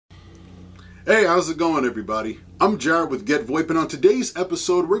Hey, how's it going, everybody? I'm Jared with Get VoIP, and on today's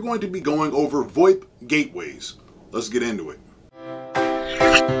episode, we're going to be going over VoIP gateways. Let's get into it.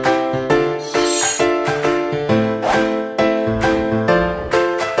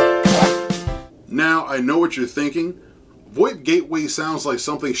 Now, I know what you're thinking. VoIP gateway sounds like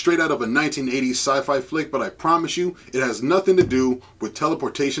something straight out of a 1980s sci-fi flick, but I promise you, it has nothing to do with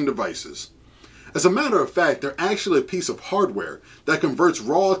teleportation devices. As a matter of fact, they're actually a piece of hardware that converts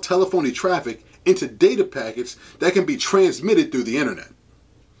raw telephony traffic into data packets that can be transmitted through the internet.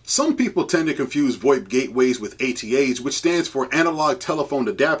 Some people tend to confuse VoIP gateways with ATAs, which stands for analog telephone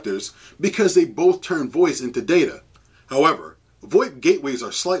adapters, because they both turn voice into data. However, VoIP gateways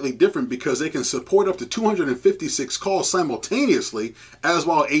are slightly different because they can support up to 256 calls simultaneously, as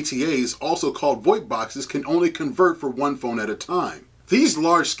while ATAs, also called VoIP boxes, can only convert for one phone at a time. These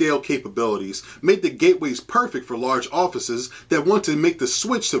large-scale capabilities make the gateways perfect for large offices that want to make the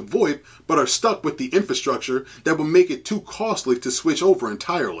switch to VoIP but are stuck with the infrastructure that will make it too costly to switch over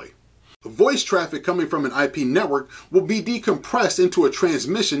entirely. Voice traffic coming from an IP network will be decompressed into a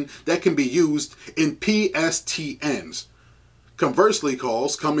transmission that can be used in PSTNs. Conversely,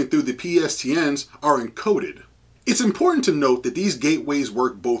 calls coming through the PSTNs are encoded. It's important to note that these gateways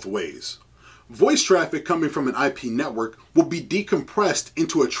work both ways. Voice traffic coming from an IP network will be decompressed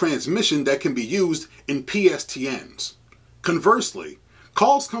into a transmission that can be used in PSTNs. Conversely,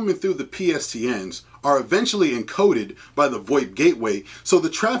 calls coming through the PSTNs are eventually encoded by the VoIP gateway so the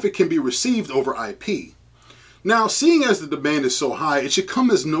traffic can be received over IP. Now, seeing as the demand is so high, it should come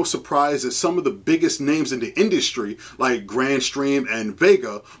as no surprise that some of the biggest names in the industry, like Grandstream and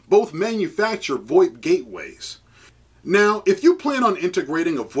Vega, both manufacture VoIP gateways. Now, if you plan on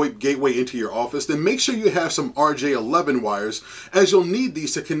integrating a VoIP gateway into your office, then make sure you have some RJ11 wires, as you'll need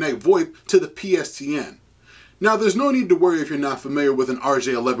these to connect VoIP to the PSTN. Now, there's no need to worry if you're not familiar with an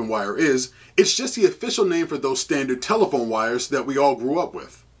RJ11 wire is. It's just the official name for those standard telephone wires that we all grew up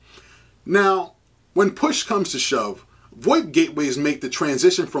with. Now, when push comes to shove, VoIP gateways make the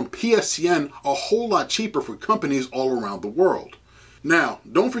transition from PSTN a whole lot cheaper for companies all around the world. Now,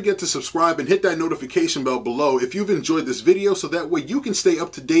 don't forget to subscribe and hit that notification bell below if you've enjoyed this video, so that way you can stay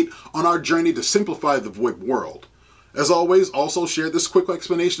up to date on our journey to simplify the VoIP world. As always, also share this quick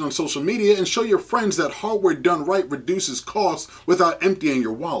explanation on social media and show your friends that hardware done right reduces costs without emptying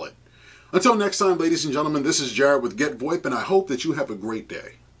your wallet. Until next time, ladies and gentlemen, this is Jared with Get VoIP, and I hope that you have a great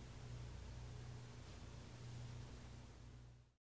day.